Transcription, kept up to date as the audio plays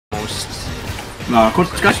Nou,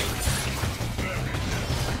 kort, kijk.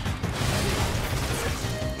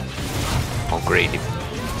 Oh great.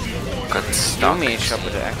 Got stuck. Yumi shop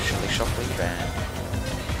it actually shop really bad.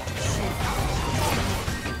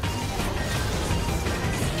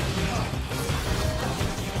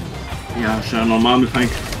 Ja, als je normaal met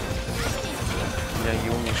Frank. Ja,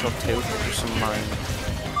 Yumi shopt heel goed som mig.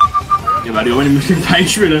 Ja, maar die jongen moet niet Frank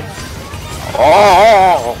spelen.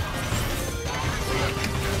 Oh!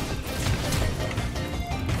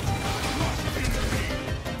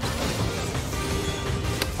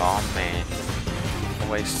 Oh man. I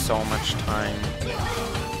waste so much time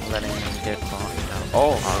letting him get bombed down.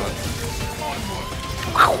 Oh!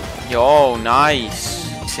 Yo, nice!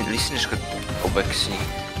 Listen is goed op actie.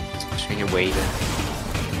 Misschien je waden.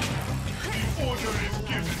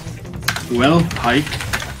 Well, Pike.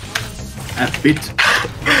 A bit.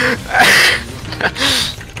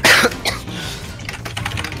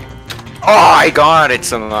 Oh, I got it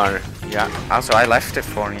somehow. Yeah, also I left it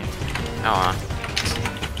for you. Oh.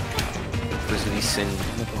 Was listen.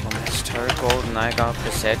 It's turret gold and I got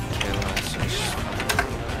the set kill. So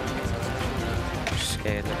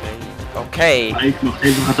scared of it. Okay. Pike nog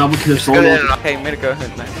even gaat double solo. Okay, mir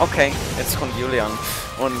gehen. Okay, jetzt kommt Julian.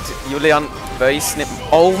 Und Julian weiß nicht.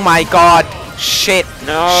 Oh my god! Shit!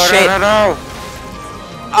 No, Shit! no.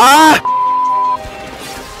 Ah!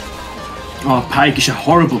 Oh, Pike is a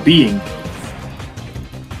horrible being.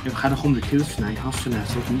 Ik ga nog om de kills snijden, hassen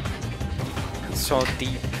net, of niet? So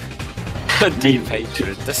deep. Deep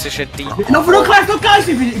hatred. Das ist ein deep. Nou, voor de krijg ik ook thuis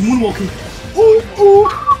even. Ik moonwalking.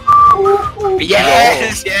 Oeh.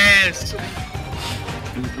 Yes, yes.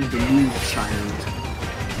 De moon silent.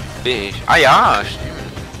 Fish. Ah ja, stimmt.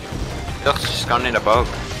 Ich dachte, es ist gar nicht ein Bug.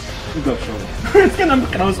 Ik dacht zo. Het kan hem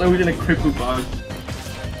trouwens ook in een cripple bug.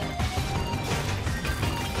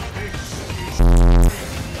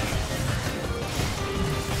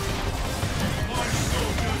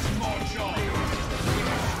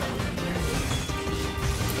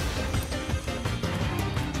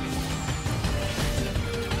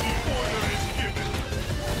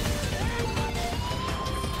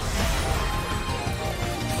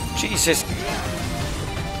 Jesus.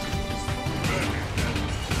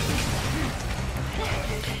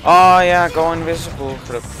 Oh yeah, go invisible,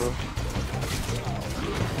 cripple.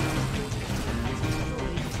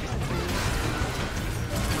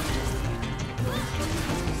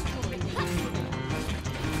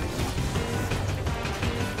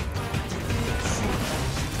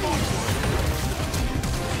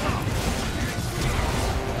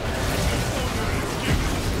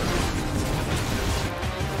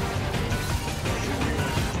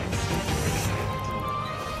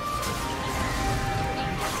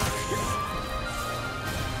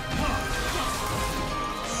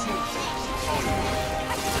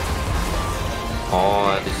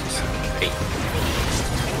 Oh, this is great.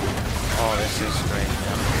 Oh, this is great.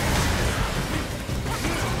 Yeah.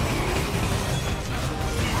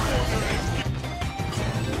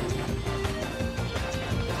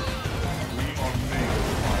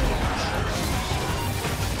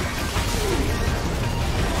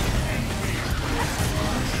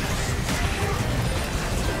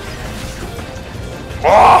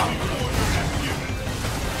 Oh!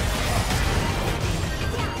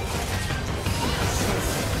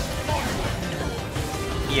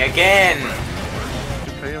 Me again!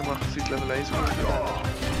 De player mag ziet level 1 zo.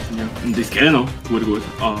 Ja, en dit keer nog. Goed.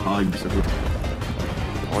 Ah, ik ben zo goed.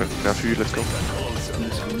 Oh, ja, 4, let's go.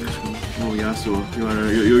 Oh ja, so. You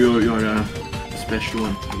are a special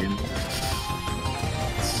one again.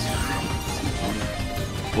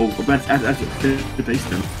 Oh, but at the base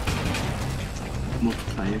then.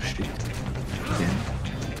 Multiplier shit. Again.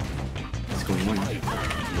 What's going on?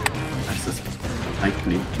 That's just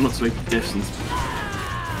likely. Not so like distance.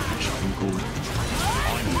 I'm going.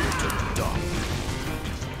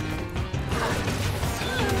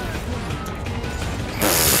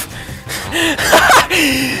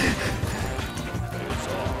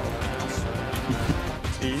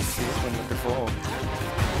 Easy from before.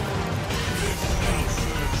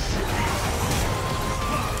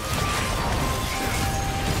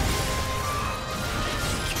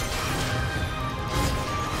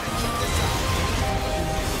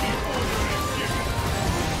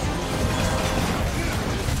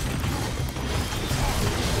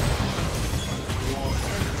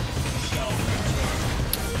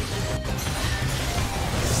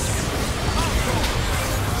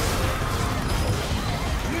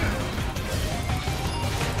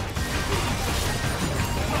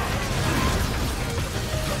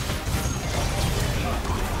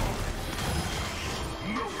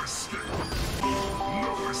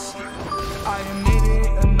 I admit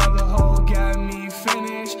it, another hoe got me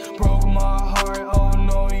finished. Broke my heart, oh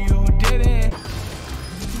no you didn't.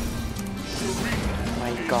 Oh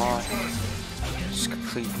my god. Just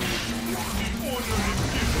completely.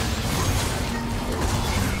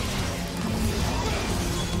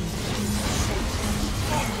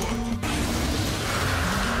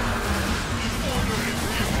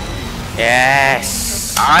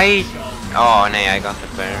 Yes! Oh nee, I got the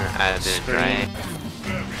bear at the right.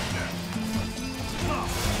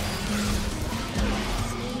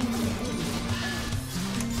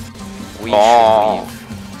 We should leave.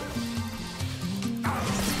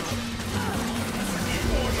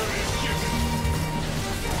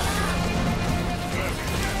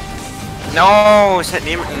 No, zet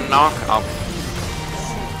niemand een knock up.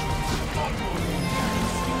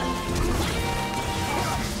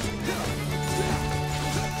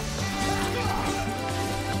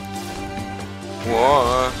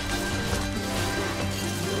 Whoa.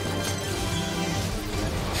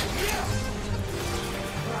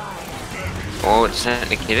 Oh, it's not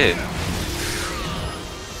the kid.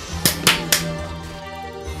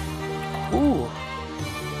 Ooh.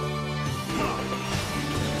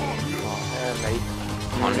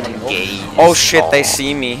 Oh shit, they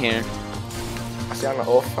see me here. Als jij nog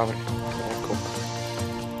off, aber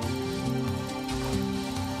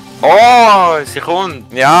Oh, second.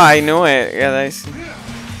 Yeah, I knew it. Yeah, they see.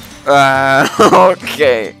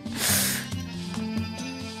 Okay.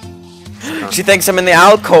 She thinks I'm in the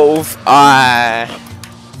alcove.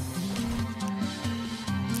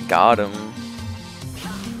 Got him.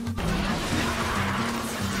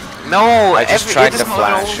 No, I just tried to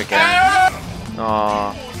flash again.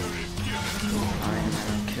 Oh. I'm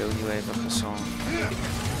gonna kill you even for song.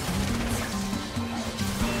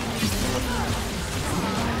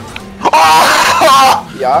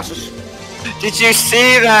 ja, zus. Did you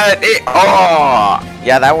see that? Oh!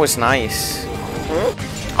 Yeah, that was nice.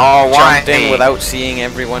 Oh, why? Jumped in without seeing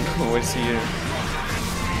everyone who was here.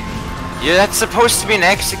 Yeah, that's supposed to be an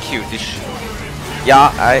execute.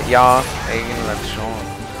 Yeah, egentlig er det sjovt.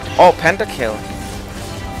 Oh, pentakill.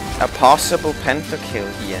 A possible pentakill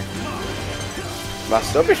here.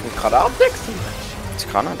 Was, du bist mit Karatexen? It's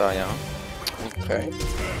Canada, ja. Okay.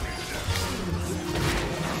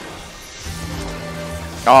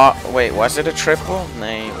 Oh, wait, was it a triple? No,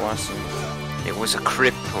 it wasn't. It was a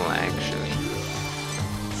cripple, actually.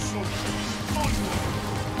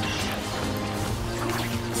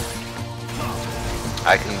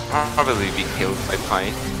 I can probably be killed by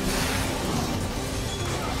Pine.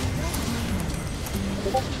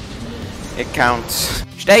 It counts.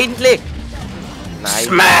 Steinli! Nein.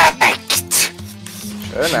 Smacked!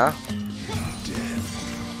 Schön, ja.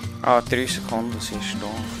 Ah, 3 Sekunden, sie ist da.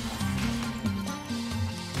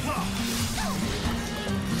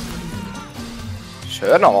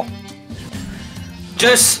 Schön, aber.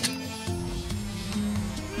 Just...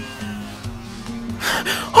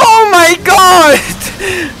 Oh my god!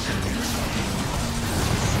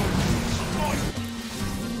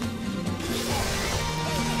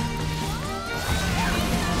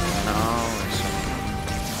 No,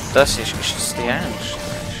 das ist das die Ernst?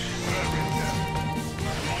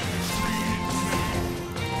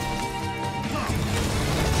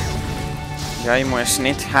 Ja, ich muss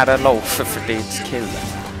nicht herlaufen, für dich zu killen.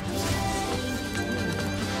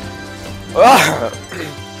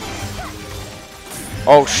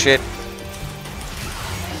 Oh shit.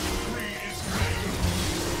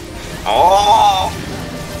 Oh!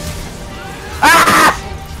 Ah!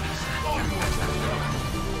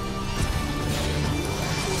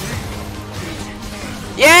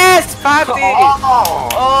 Yes, Papi!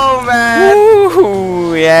 Oh man!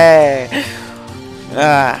 Woohoo, yeah!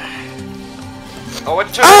 Ah. Oh, what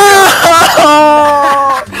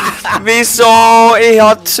Wieso? Ich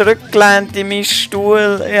hab zurückgelehnt in meinen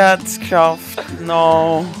Stuhl. Ich hab's geschafft.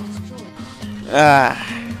 No. Ah.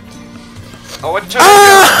 Oh, what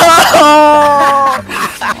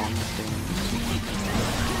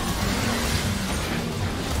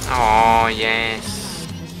Oh, yes.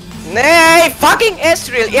 Nein, fucking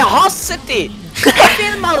Israel, ich hasse dich! Wie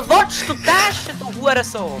viel Mal willst du dashen, du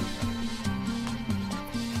Hurensohn?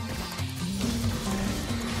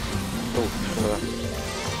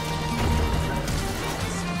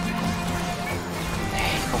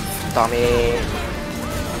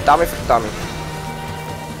 Verdammt.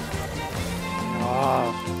 Ah.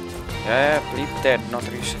 Ja, bleib dort noch 3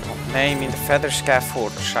 Sekunden. Nein, meine Feathers gehen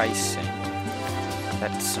vor. Scheiße.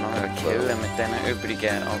 Jetzt noch einen killen mit diesen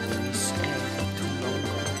übrigen Allies.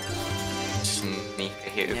 Sneak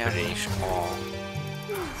hier Ja. über die Oh.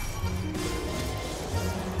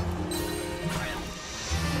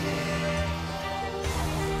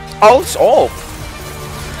 Ult's up.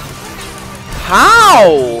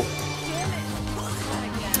 How?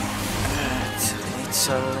 Niet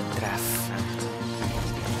zullen treffen.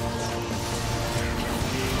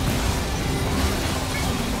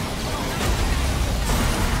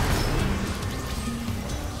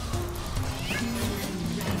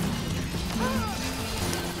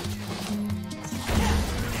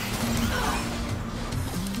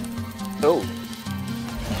 Oh.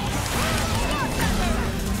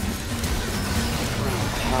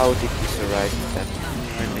 How did he survive that?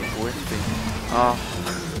 Really worth it. Oh.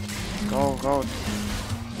 Go.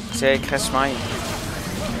 Zeg, ik ga smijten.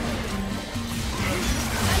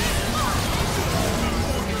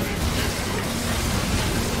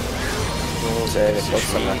 Zeg, het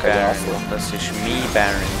was me Baron. Dat is me,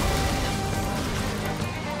 Baron.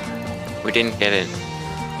 We didn't get it.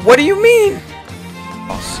 What do you mean?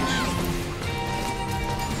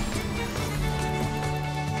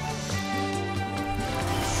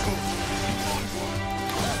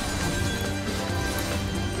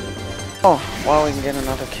 Oh, well, we can get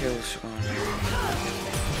another kill soon.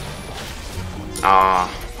 Ah.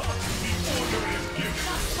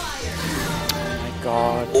 Oh my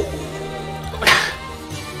god.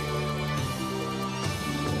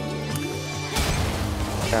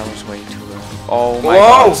 That was way too low. Oh my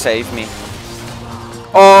god, save me.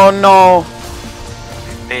 Oh no!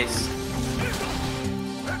 Face.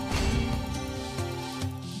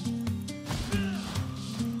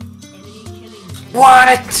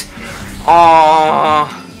 What? Oh.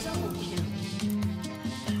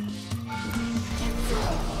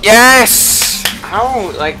 Yes!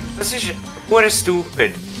 How? Like, this is what is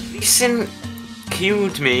stupid. Lee Sin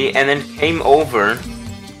killed me and then came over.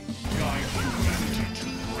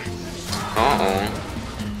 Uh-oh.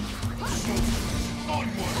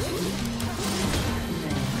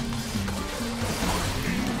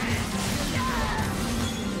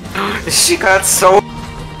 She got so...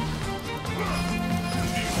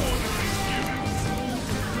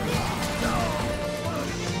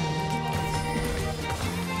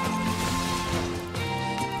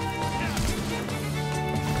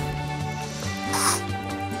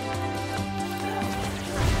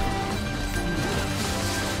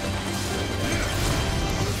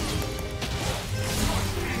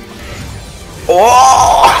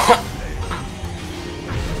 Oh!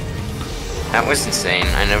 That was insane.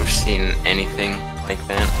 I never seen anything like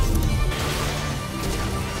that.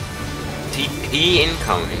 TP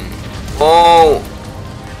incoming. Oh!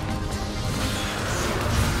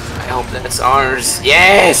 I hope that's ours.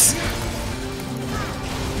 Yes!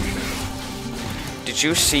 Did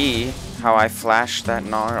you see how I flashed that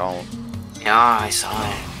Gnarl? Yeah, I saw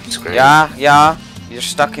it. It's great. Yeah. You're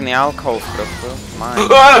stuck in the alcove, bro. Mine.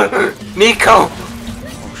 Nico!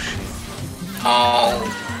 Oh shit. Oh.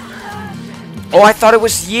 Oh, I thought it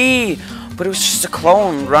was Yi, but it was just a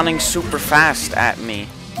clone running super fast at me.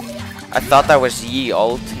 I thought that was Yi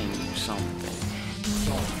ulting or something.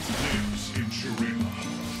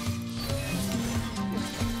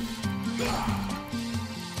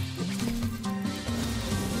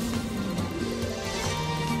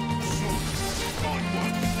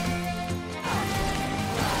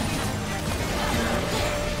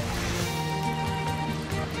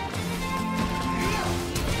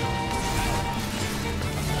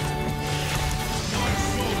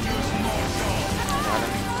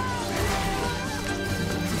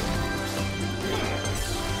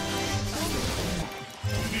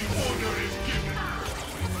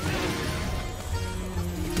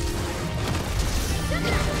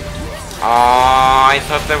 Oh, I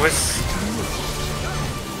thought there was...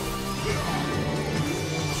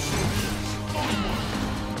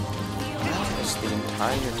 It's the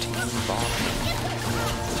entire team bot.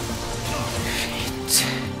 Shit.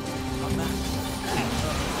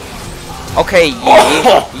 Okay,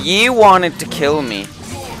 Yi wanted to kill me.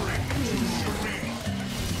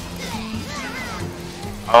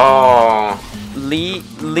 Oh. Lee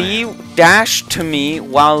dashed to me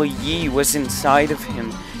while Yi was inside of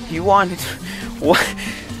him. He wanted... What?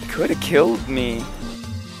 Could have killed me.